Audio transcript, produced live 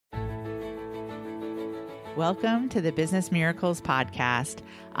Welcome to the Business Miracles podcast.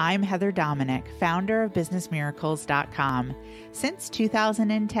 I'm Heather Dominick, founder of businessmiracles.com. Since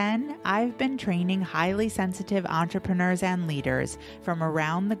 2010, I've been training highly sensitive entrepreneurs and leaders from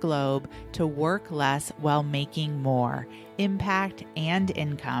around the globe to work less while making more impact and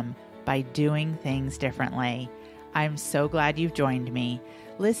income by doing things differently. I'm so glad you've joined me.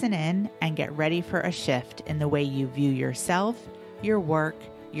 Listen in and get ready for a shift in the way you view yourself, your work,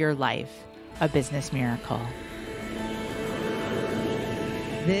 your life. A business miracle.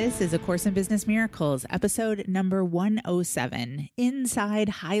 This is A Course in Business Miracles, episode number 107, Inside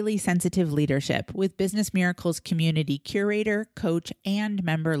Highly Sensitive Leadership with Business Miracles Community Curator, Coach, and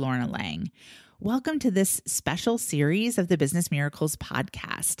member Lorna Lange. Welcome to this special series of the Business Miracles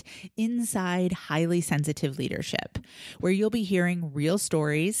podcast, Inside Highly Sensitive Leadership, where you'll be hearing real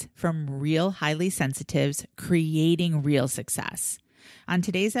stories from real highly sensitives creating real success. On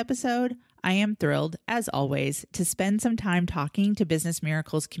today's episode, I am thrilled, as always, to spend some time talking to Business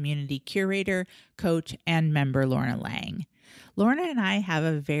Miracles Community Curator, Coach, and member Lorna Lange. Lorna and I have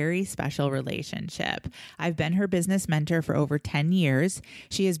a very special relationship. I've been her business mentor for over 10 years.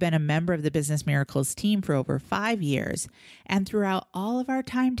 She has been a member of the Business Miracles team for over 5 years. And throughout all of our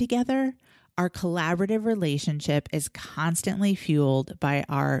time together, our collaborative relationship is constantly fueled by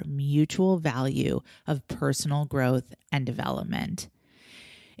our mutual value of personal growth and development.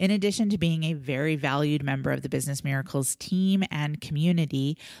 In addition to being a very valued member of the Business Miracles team and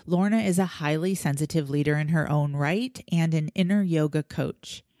community, Lorna is a highly sensitive leader in her own right and an inner yoga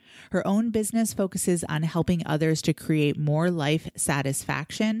coach. Her own business focuses on helping others to create more life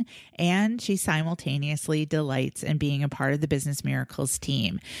satisfaction, and she simultaneously delights in being a part of the Business Miracles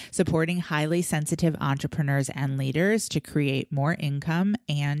team, supporting highly sensitive entrepreneurs and leaders to create more income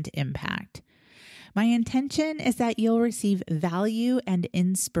and impact. My intention is that you'll receive value and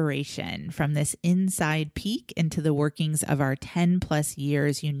inspiration from this inside peek into the workings of our 10 plus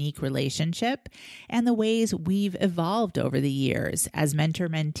years unique relationship and the ways we've evolved over the years as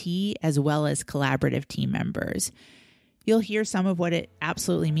mentor-mentee as well as collaborative team members. You'll hear some of what it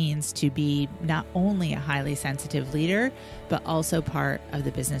absolutely means to be not only a highly sensitive leader, but also part of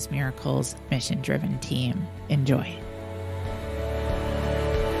the Business Miracles mission-driven team. Enjoy.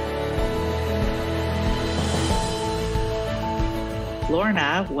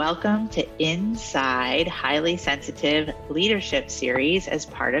 Lorna, welcome to Inside Highly Sensitive Leadership Series as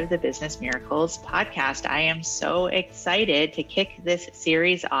part of the Business Miracles podcast. I am so excited to kick this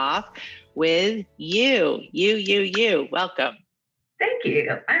series off with you. Welcome. Thank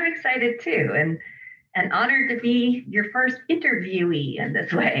you. I'm excited too, and honored to be your first interviewee in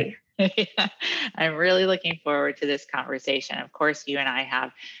this way. I'm really looking forward to this conversation. Of course, you and I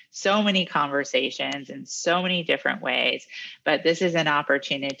have so many conversations in so many different ways, but this is an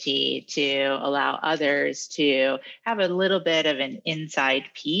opportunity to allow others to have a little bit of an inside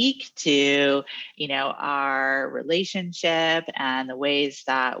peek to, our relationship and the ways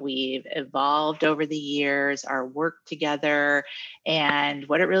that we've evolved over the years, our work together, and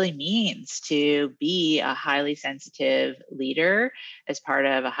what it really means to be a highly sensitive leader as part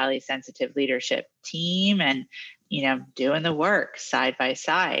of a highly sensitive leadership team and doing the work side by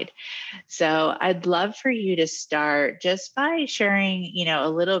side. So I'd love for you to start just by sharing, a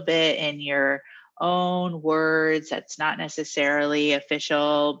little bit in your own words. That's not necessarily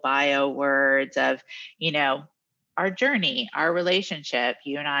official bio words of, our journey, our relationship.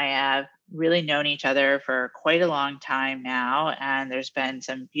 You and I have really known each other for quite a long time now, and there's been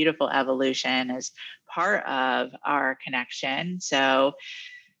some beautiful evolution as part of our connection. So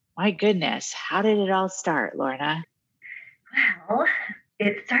my goodness, how did it all start, Lorna? Well,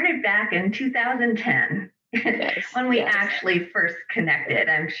 it started back in 2010 when we actually first connected.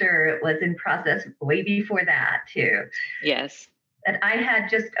 I'm sure it was in process way before that too. Yes. But I had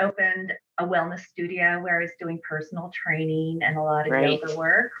just opened a wellness studio where I was doing personal training and a lot of yoga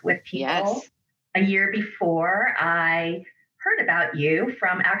work with people. Yes. A year before, I heard about you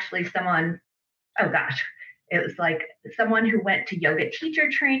from actually someone, it was like someone who went to yoga teacher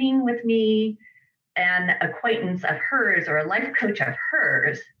training with me, an acquaintance of hers or a life coach of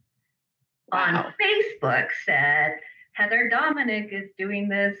hers on Facebook said, Heather Dominick is doing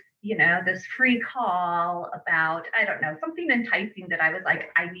this, this free call about, something enticing that I was like,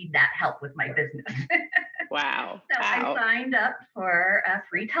 I need that help with my business. Wow. So I signed up for a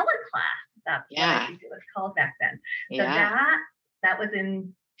free teleclass. That's what I think it was called back then. So that was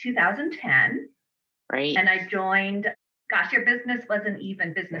in 2010. Right. And I joined Gosh, your business wasn't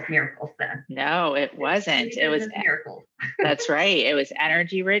even Business Miracles then. No, it wasn't. It was Business Miracles. That's right. It was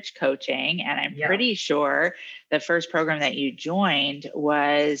Energy Rich Coaching. And I'm Yep, pretty sure the first program that you joined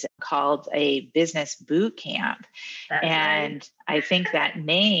was called a business boot camp. that's And right. I think that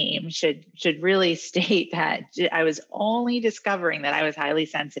name should really state that I was only discovering that I was highly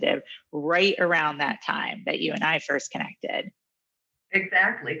sensitive right around that time that you and I first connected.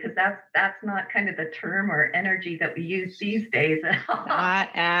 Exactly, because that's not kind of the term or energy that we use these days at all.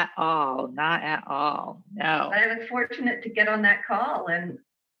 Not at all. Not at all. No. But I was fortunate to get on that call and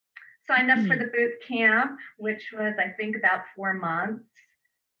signed up for the boot camp, which was, I think, about 4 months.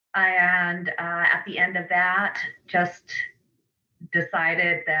 And at the end of that, just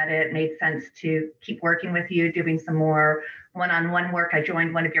decided that it made sense to keep working with you, doing some more one-on-one work. I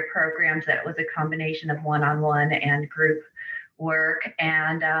joined one of your programs that was a combination of one-on-one and group work,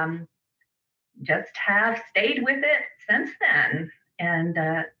 and just have stayed with it since then. And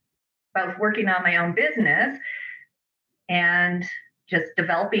both working on my own business and just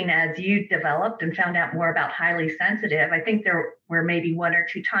developing as you developed and found out more about highly sensitive. I think there were maybe one or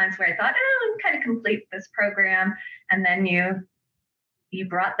two times where I thought, oh, I'm kind of complete this program. And then you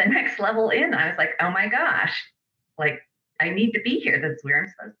brought the next level in. I was like, oh my gosh, like I need to be here. That's where I'm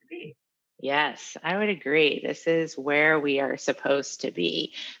supposed to be. Yes, I would agree. This is where we are supposed to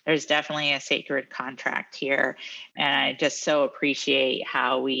be. There's definitely a sacred contract here. And I just so appreciate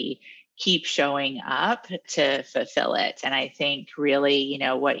how we keep showing up to fulfill it. And I think really,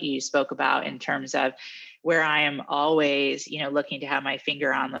 what you spoke about in terms of where I am always, looking to have my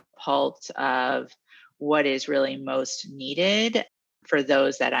finger on the pulse of what is really most needed for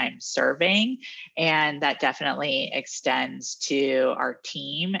those that I'm serving. And that definitely extends to our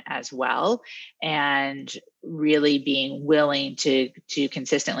team as well. And really being willing to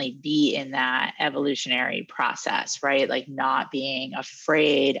consistently be in that evolutionary process, right? Like not being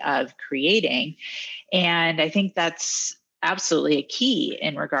afraid of creating. And I think that's absolutely a key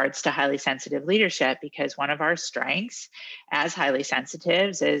in regards to highly sensitive leadership, because one of our strengths as highly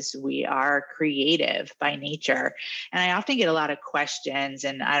sensitives is we are creative by nature. And I often get a lot of questions,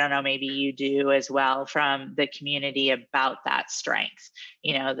 and I don't know, maybe you do as well, from the community about that strength,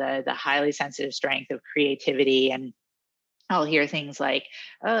 the highly sensitive strength of creativity. And I'll hear things like,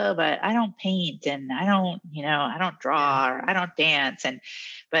 oh, but I don't paint and I don't draw or I don't dance.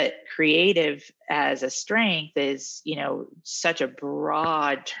 But creative as a strength is, such a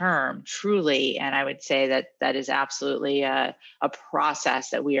broad term, truly. And I would say that is absolutely a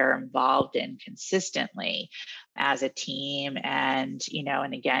process that we are involved in consistently as a team, and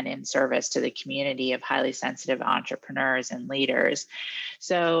again, in service to the community of highly sensitive entrepreneurs and leaders.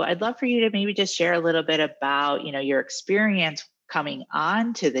 So I'd love for you to maybe just share a little bit about, your experience coming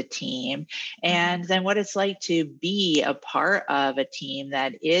on to the team, and then what it's like to be a part of a team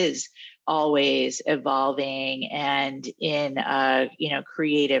that is always evolving and in a,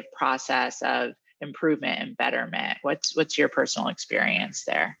 creative process of improvement and betterment. What's your personal experience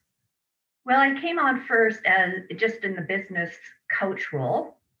there? Well, I came on first as just in the business coach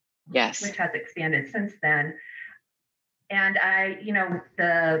role, Yes. which has expanded since then. And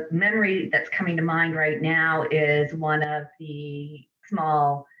the memory that's coming to mind right now is one of the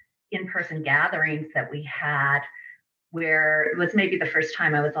small in-person gatherings that we had, where it was maybe the first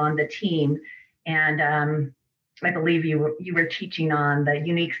time I was on the team. And I believe you were teaching on the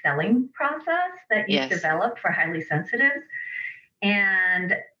unique selling process that you've developed for highly sensitives.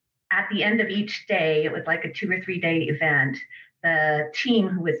 And at the end of each day, it was like a 2 or 3 day event. The team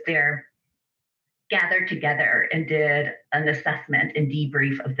who was there gathered together and did an assessment and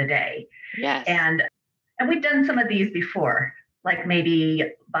debrief of the day. Yes. And we've done some of these before, like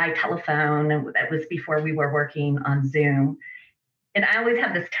maybe by telephone. That was before we were working on Zoom. And I always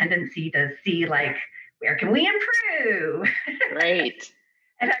have this tendency to see, like, where can we improve? Right.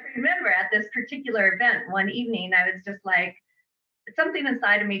 And I remember at this particular event one evening, I was just like, something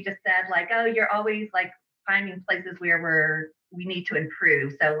inside of me just said, like, oh, you're always like finding places where we need to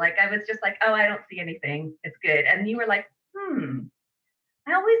improve. So like, I was just like, oh, I don't see anything. It's good. And you were like,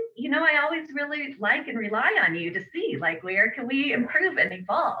 I always really like and rely on you to see, like, where can we improve and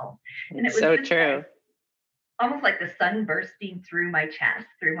evolve? And it was so just true. Like, almost like the sun bursting through my chest,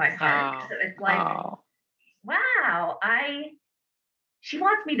 through my heart. So it's like, wow, she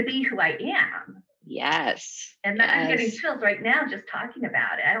wants me to be who I am. Yes. And I'm getting chills right now just talking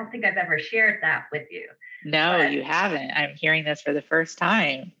about it. I don't think I've ever shared that with you. No, you haven't. I'm hearing this for the first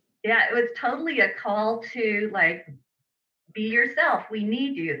time. Yeah, it was totally a call to, like, be yourself. We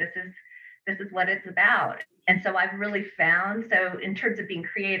need you. This is what it's about. And so I've really found, so in terms of being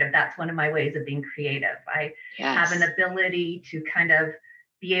creative, that's one of my ways of being creative. I have an Yes, ability to kind of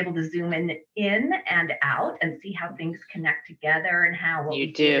be able to zoom in and out and see how things connect together and how what you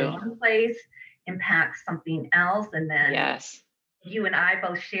we did in do. one place impacts something else. And then Yes. you and I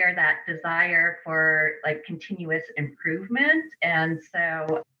both share that desire for like continuous improvement. And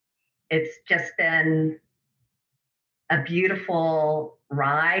so it's just been a beautiful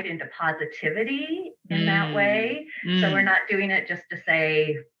ride into positivity in that Mm, way. So we're mm. not doing it just to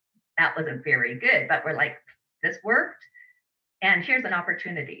say that wasn't very good, but we're like, this worked. And here's an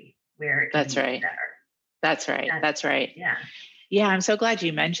opportunity where it can That's be right. better. That's right. And That's right. yeah, Yeah, I'm so glad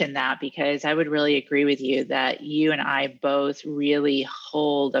you mentioned that because I would really agree with you that you and I both really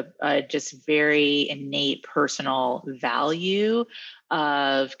hold a just very innate personal value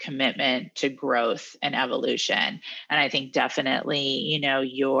of commitment to growth and evolution. And I think definitely,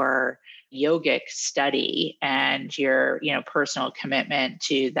 your yogic study and your, personal commitment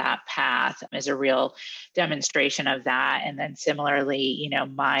to that path is a real demonstration of that. And then similarly,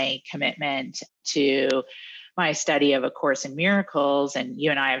 my commitment to my study of A Course in Miracles, and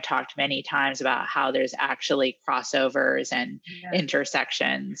you and I have talked many times about how there's actually crossovers and yeah,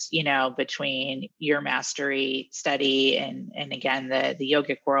 intersections, between your mastery study and again the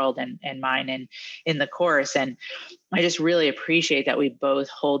yogic world and mine in the course. And I just really appreciate that we both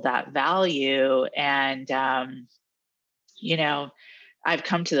hold that value. And I've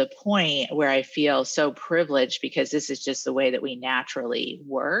come to the point where I feel so privileged because this is just the way that we naturally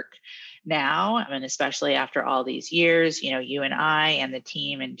work now. I mean, especially after all these years, you and I and the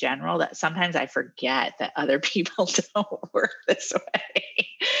team in general, that sometimes I forget that other people don't work this way,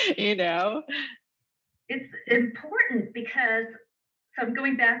 you know? it's important because so I'm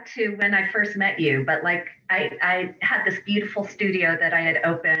going back to when I first met you, but like I had this beautiful studio that I had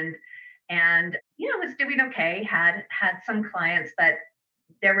opened and was doing okay, had some clients, but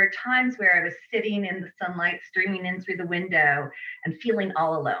there were times where I was sitting in the sunlight streaming in through the window and feeling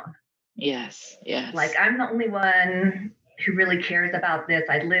all alone. Yes, Like yes. I'm the only one who really cares about this.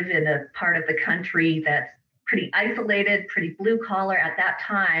 I live in a part of the country that's pretty isolated, pretty blue collar. At that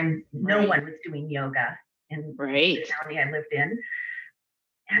time, no Right, one was doing yoga in the right. county I lived in.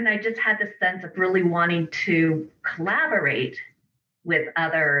 And I just had this sense of really wanting to collaborate with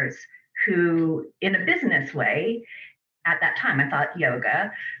others who, in a business way, at that time, I thought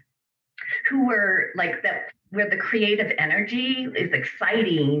yoga, who were like that, where the creative energy is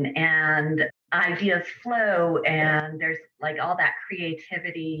exciting and ideas flow and there's like all that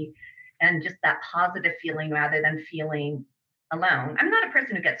creativity and just that positive feeling rather than feeling alone. I'm not a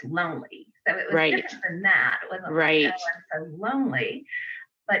person who gets lonely. So it was Right, different than that. It wasn't like, right. oh, I'm so lonely,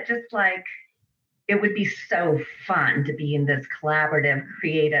 but just like it would be so fun to be in this collaborative,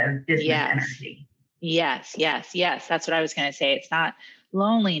 creative business Yes. energy. Yes, yes, yes. That's what I was going to say. It's not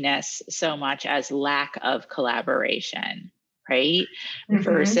loneliness so much as lack of collaboration, right? Mm-hmm.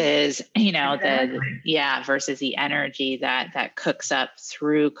 Versus, Exactly. versus the energy that cooks up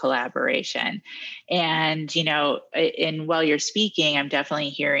through collaboration. And, and while you're speaking, I'm definitely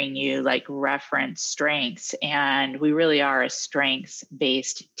hearing you like reference strengths, and we really are a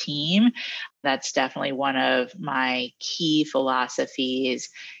strengths-based team. That's definitely one of my key philosophies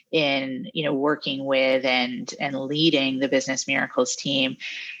in working with and leading the Business Miracles team.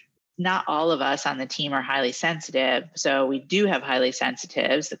 Not all of us on the team are highly sensitive, so we do have highly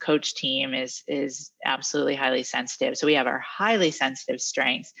sensitives. The coach team is absolutely highly sensitive, so we have our highly sensitive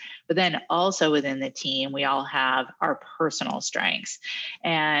strengths, but then also within the team we all have our personal strengths.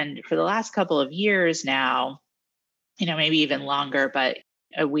 And for the last couple of years now, maybe even longer, but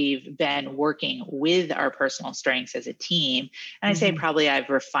we've been working with our personal strengths as a team. And I say Mm-hmm. probably I've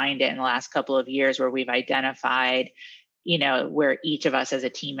refined it in the last couple of years where we've identified, where each of us as a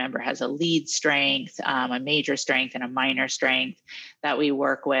team member has a lead strength, a major strength, and a minor strength that we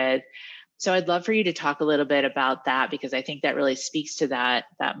work with. So I'd love for you to talk a little bit about that, because I think that really speaks to that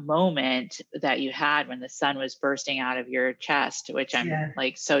moment that you had when the sun was bursting out of your chest, which I'm Yeah.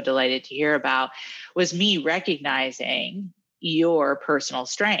 like so delighted to hear about, was me recognizing your personal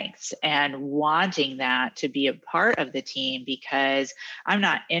strengths and wanting that to be a part of the team, because I'm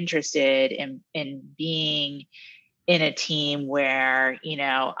not interested in being in a team where,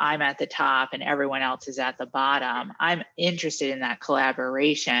 I'm at the top and everyone else is at the bottom. I'm interested in that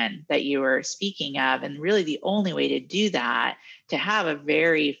collaboration that you were speaking of. And really the only way to do that, to have a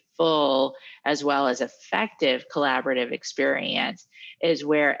very full as well as effective collaborative experience, is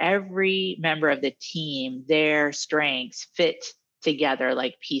where every member of the team, their strengths fit together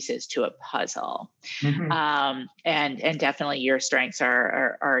like pieces to a puzzle. Mhm. And definitely your strengths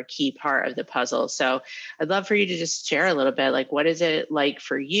are a key part of the puzzle. So I'd love for you to just share a little bit, like, what is it like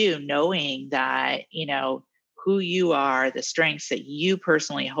for you knowing that, who you are, the strengths that you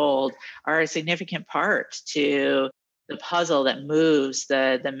personally hold are a significant part to the puzzle that moves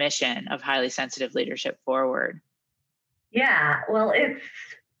the mission of highly sensitive leadership forward. Yeah, well,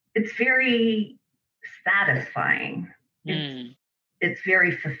 it's very satisfying. It's Mm, it's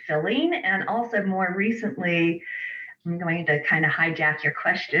very fulfilling, and also more recently, I'm going to kind of hijack your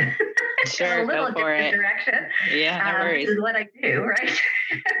question in a sure, go little for different it. direction. Yeah, no This worries. is what I do, right?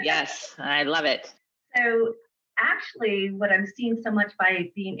 Yes, I love it. So actually, what I'm seeing so much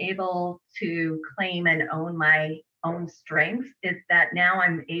by being able to claim and own my own strengths is that now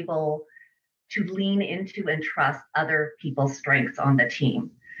I'm able to lean into and trust other people's strengths on the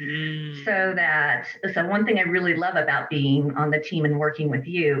team. Mm, So one thing I really love about being on the team and working with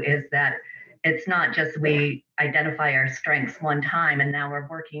you is that it's not just we identify our strengths one time and now we're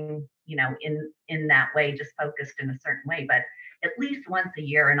working, in that way, just focused in a certain way, but at least once a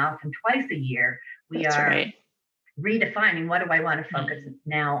year and often twice a year, we that's are right. redefining what do I want to focus Mm,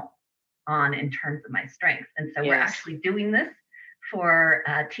 now on in terms of my strengths. And so we're yes. actually doing this for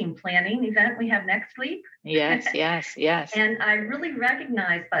a team planning event we have next week. Yes, yes, yes. And I really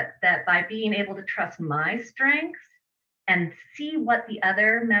recognize that by being able to trust my strengths and see what the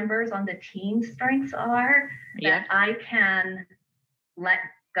other members on the team's strengths are, that Yep. I can let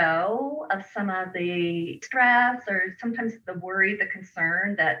go of some of the stress or sometimes the worry, the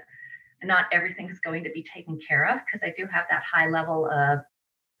concern that not everything's going to be taken care of, because I do have that high level of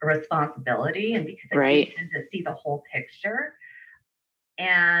responsibility and because I do Right. tend to see the whole picture.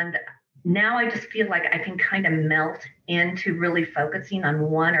 And now I just feel like I can kind of melt into really focusing on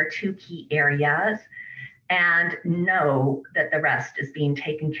one or two key areas and know that the rest is being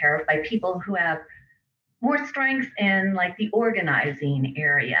taken care of by people who have more strengths in like the organizing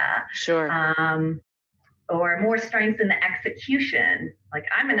area, Sure. um, or more strengths in the execution. Like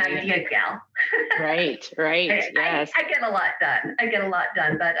I'm an Yeah. idea gal. Right, right. Yes. I get a lot done. I get a lot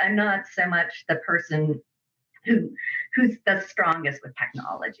done, but I'm not so much the person who who's the strongest with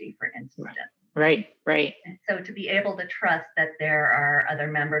technology, for instance. Right, right. And so to be able to trust that there are other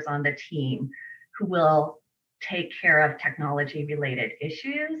members on the team who will take care of technology related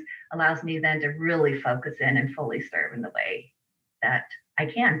issues allows me then to really focus in and fully serve in the way that I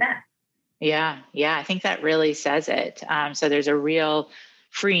can best. Yeah, yeah. I think that really says it. So there's a real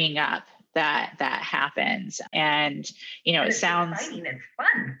freeing up that happens, and And it it's sounds exciting, it's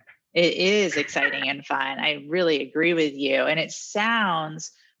fun. it is exciting and fun. I really agree with you, and it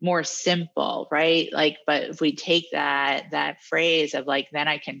sounds more simple, right? Like, but if we take that phrase of like, then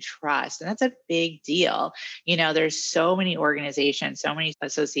I can trust, and that's a big deal. There's so many organizations, so many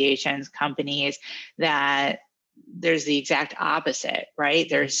associations, companies that there's the exact opposite, right?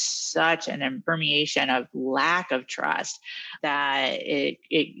 There's such an impermeation of lack of trust that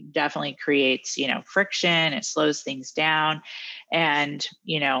it definitely creates, friction. It slows things down. And,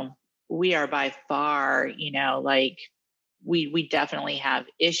 we are by far, like we definitely have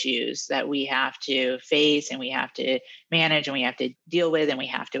issues that we have to face and we have to manage and we have to deal with and we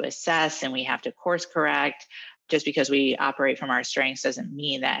have to assess and we have to course correct. Just because we operate from our strengths doesn't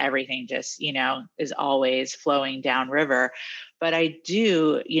mean that everything just, is always flowing downriver. But I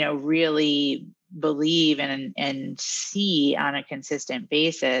do, really believe and see on a consistent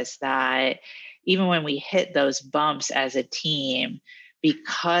basis that even when we hit those bumps as a team,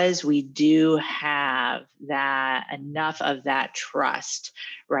 because we do have that enough of that trust,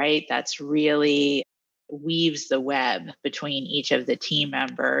 right? That's really weaves the web between each of the team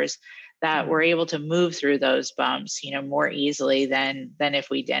members, that we're able to move through those bumps, more easily than if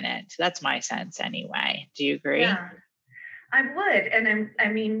we didn't. That's my sense anyway. Do you agree? Yeah, I would. And I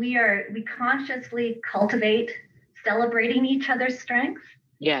mean, we consciously cultivate celebrating each other's strengths.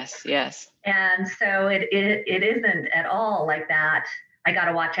 Yes, yes. And so it isn't at all like that. I got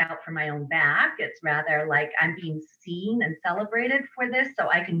to watch out for my own back. It's rather like I'm being seen and celebrated for this so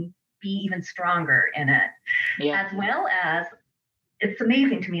I can be even stronger in it. Yeah. As well as it's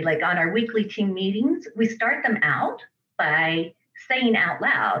amazing to me, like on our weekly team meetings, we start them out by saying out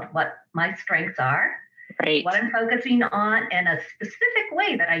loud what my strengths are, Right. what I'm focusing on, and a specific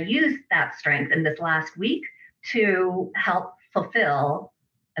way that I used that strength in this last week to help fulfill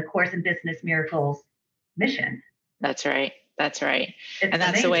A Course in Business Miracles mission. That's right. That's right. It's And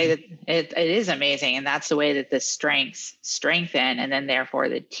that's amazing. the way that it is amazing. And that's the way that the strengths strengthen, and then therefore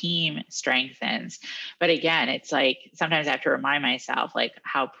the team strengthens. But again, it's like, sometimes I have to remind myself like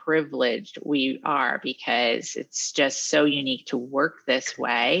how privileged we are, because it's just so unique to work this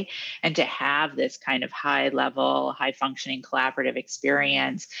way and to have this kind of high level, high functioning collaborative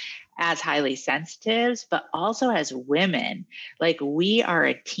experience as highly sensitives, but also as women. Like, we are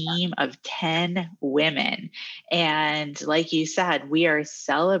a team of 10 women. And like you said, we are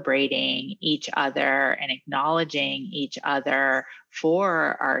celebrating each other and acknowledging each other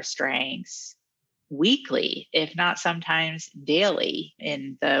for our strengths weekly, if not sometimes daily,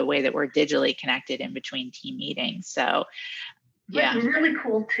 in the way that we're digitally connected in between team meetings. So, yeah. What's really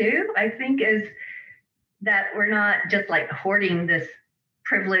cool too, I think, is that we're not just like hoarding this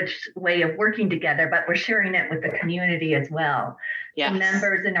privileged way of working together, but we're sharing it with the community as well. Yes. The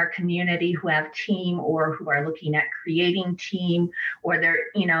members in our community who have team, or who are looking at creating team, or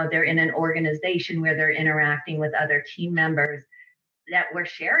they're in an organization where they're interacting with other team members, that we're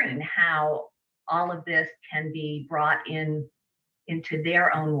sharing how all of this can be brought into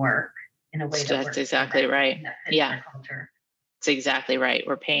their own work in a way that That's exactly right. Yeah. Culture. That's exactly right.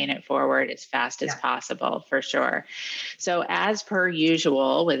 We're paying it forward as fast as possible, for sure. So, as per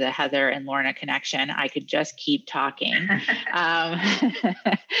usual with the Heather and Lorna connection, I could just keep talking.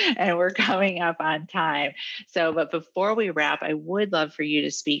 And we're coming up on time. So, but before we wrap, I would love for you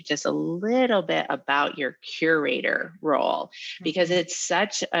to speak just a little bit about your curator role, because it's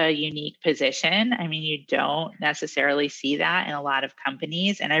such a unique position. I mean, you don't necessarily see that in a lot of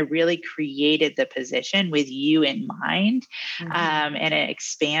companies. And I really created the position with you in mind. And it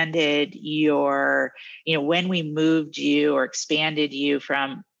expanded your, when we moved you or expanded you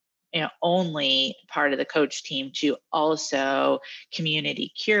from, only part of the coach team to also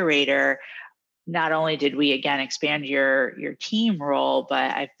community curator, not only did we again expand your team role,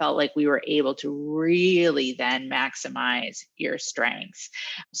 but I felt like we were able to really then maximize your strengths.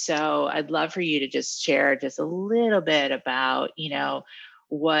 So I'd love for you to just share just a little bit about,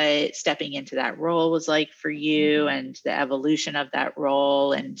 what stepping into that role was like for you, and the evolution of that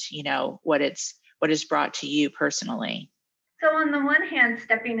role, and, what it's brought to you personally. So on the one hand,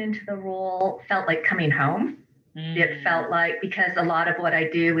 stepping into the role felt like coming home. It felt like, because a lot of what I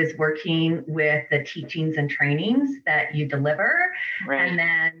do is working with the teachings and trainings that you deliver, and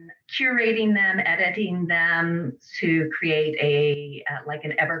then curating them, editing them to create like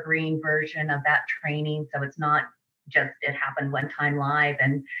an evergreen version of that training. So it's not just it happened one time live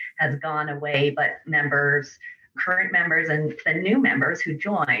and has gone away, but current members and the new members who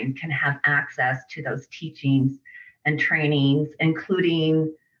join can have access to those teachings and trainings,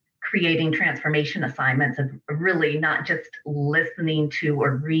 including creating transformation assignments of really not just listening to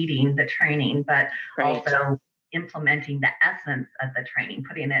or reading the training, but also implementing the essence of the training,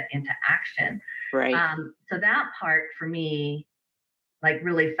 putting it into action. So that part for me, like,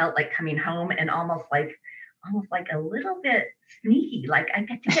 really felt like coming home, and almost like a little bit sneaky. Like, I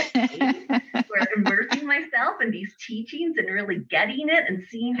get to get paid for immersing myself in these teachings and really getting it and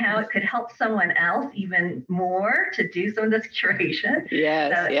seeing how it could help someone else even more to do some of this curation.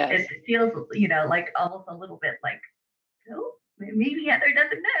 It feels, like almost a little bit like, oh, maybe Heather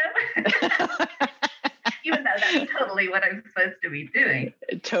doesn't know. Even though that's totally what I'm supposed to be doing.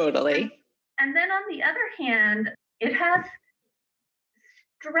 Totally. And then on the other hand, it has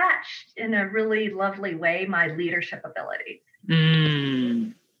stretched in a really lovely way my leadership abilities.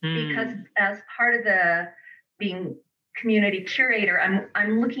 Because as part of the being community curator,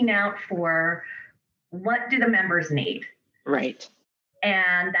 I'm looking out for what do the members need.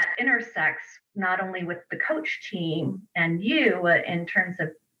 And that intersects not only with the coach team and you in terms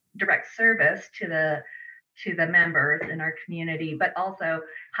of direct service to the members in our community, but also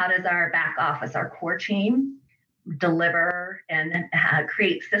how does our back office, our core team, deliver and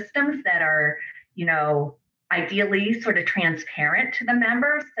create systems that are, ideally sort of transparent to the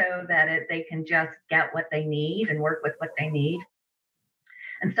members, so that they can just get what they need and work with what they need.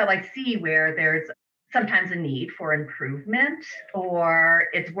 And so I see where there's sometimes a need for improvement, or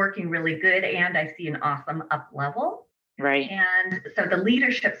it's working really good and I see an awesome up level. And so the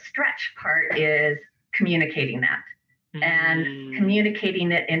leadership stretch part is communicating that. And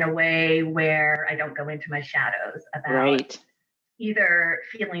communicating it in a way where I don't go into my shadows about either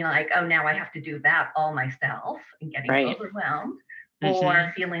feeling like, oh, now I have to do that all myself and getting overwhelmed,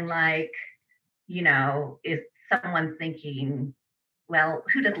 or feeling like, is someone thinking, well,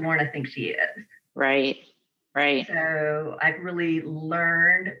 who does Lorna think she is? So I've really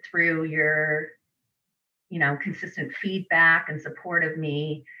learned through your, consistent feedback and support of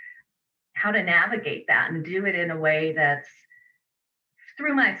me, how to navigate that and do it in a way that's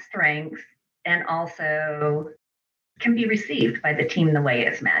through my strengths, and also can be received by the team the way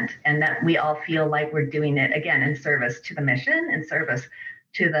it's meant, and that we all feel like we're doing it again in service to the mission and service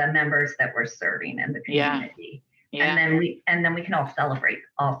to the members that we're serving in the community. Yeah. And then we can all celebrate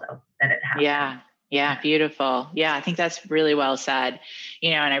also that it happens. Yeah, beautiful. Yeah, I think that's really well said.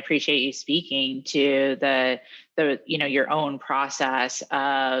 And I appreciate you speaking to the your own process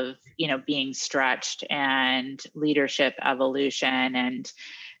of being stretched, and leadership evolution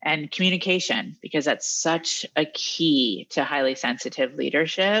and communication, because that's such a key to highly sensitive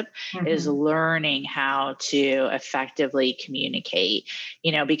leadership, is learning how to effectively communicate,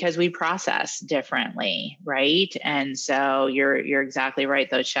 because we process differently, right? And so you're exactly right.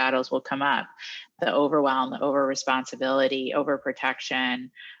 Those shadows will come up, the overwhelm, the over responsibility, over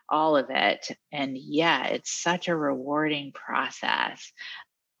protection, all of it. And yeah, it's such a rewarding process,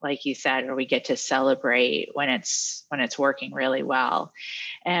 like you said, where we get to celebrate when it's working really well.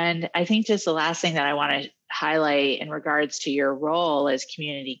 And I think just the last thing that I want to highlight in regards to your role as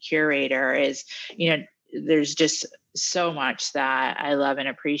community curator is, there's just so much that I love and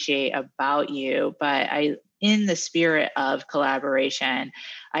appreciate about you, but in the spirit of collaboration,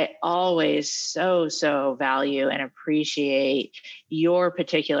 I always so value and appreciate your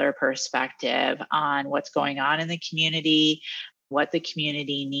particular perspective on what's going on in the community, what the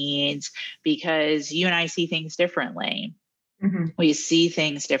community needs, because you and I see things differently. We see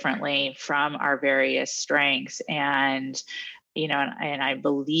things differently from our various strengths, and and I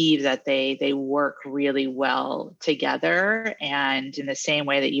believe that they work really well together. And in the same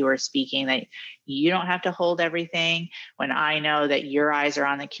way that you were speaking, that you don't have to hold everything, when I know that your eyes are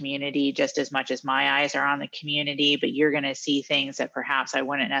on the community just as much as my eyes are on the community, but you're going to see things that perhaps I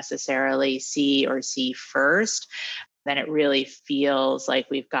wouldn't necessarily see first, then it really feels like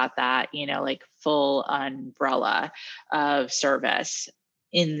we've got that, like full umbrella of service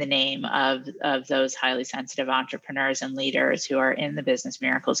in the name of those highly sensitive entrepreneurs and leaders who are in the Business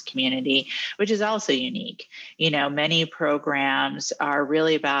Miracles community, which is also unique. Many programs are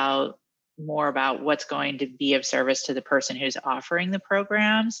really more about what's going to be of service to the person who's offering the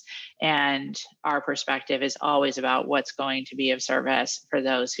programs. And our perspective is always about what's going to be of service for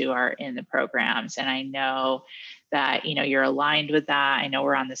those who are in the programs. And I know that, you're aligned with that. I know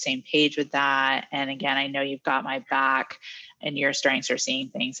we're on the same page with that. And again, I know you've got my back, and your strengths are seeing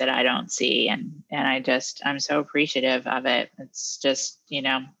things that I don't see. And I'm so appreciative of it. It's just,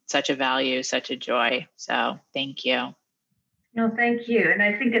 such a value, such a joy. So thank you. No, thank you. And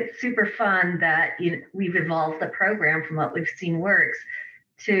I think it's super fun that we've evolved the program from what we've seen works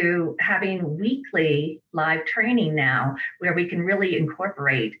to having weekly live training now, where we can really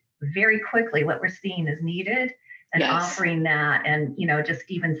incorporate very quickly what we're seeing is needed, and offering that, and just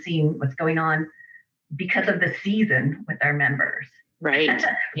even seeing what's going on because of the season with our members. Right.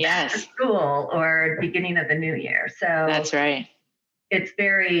 Yes. School or beginning of the new year. So that's right. It's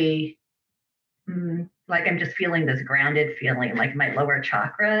very like I'm just feeling this grounded feeling, like my lower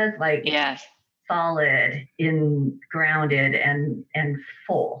chakras, like solid, grounded and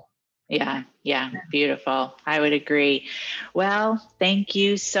full. Yeah. Beautiful. I would agree. Well, thank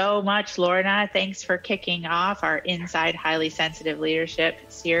you so much, Lorna. Thanks for kicking off our Inside Highly Sensitive Leadership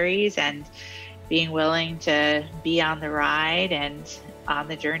series and being willing to be on the ride and on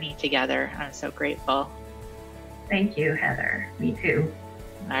the journey together. I'm so grateful. Thank you, Heather. Me too.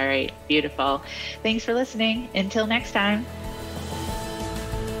 All right. Beautiful. Thanks for listening. Until next time.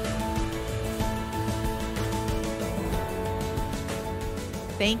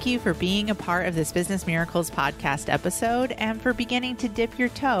 Thank you for being a part of this Business Miracles podcast episode, and for beginning to dip your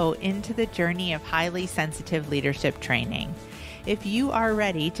toe into the journey of highly sensitive leadership training. If you are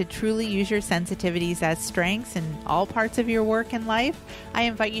ready to truly use your sensitivities as strengths in all parts of your work and life, I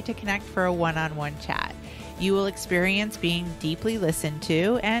invite you to connect for a one-on-one chat. You will experience being deeply listened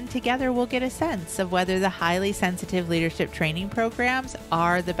to, and together we'll get a sense of whether the highly sensitive leadership training programs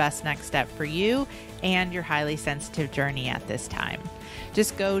are the best next step for you and your highly sensitive journey at this time.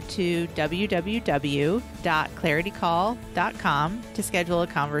 Just go to www.claritycall.com to schedule a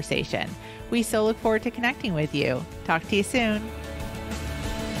conversation. We so look forward to connecting with you. Talk to you soon.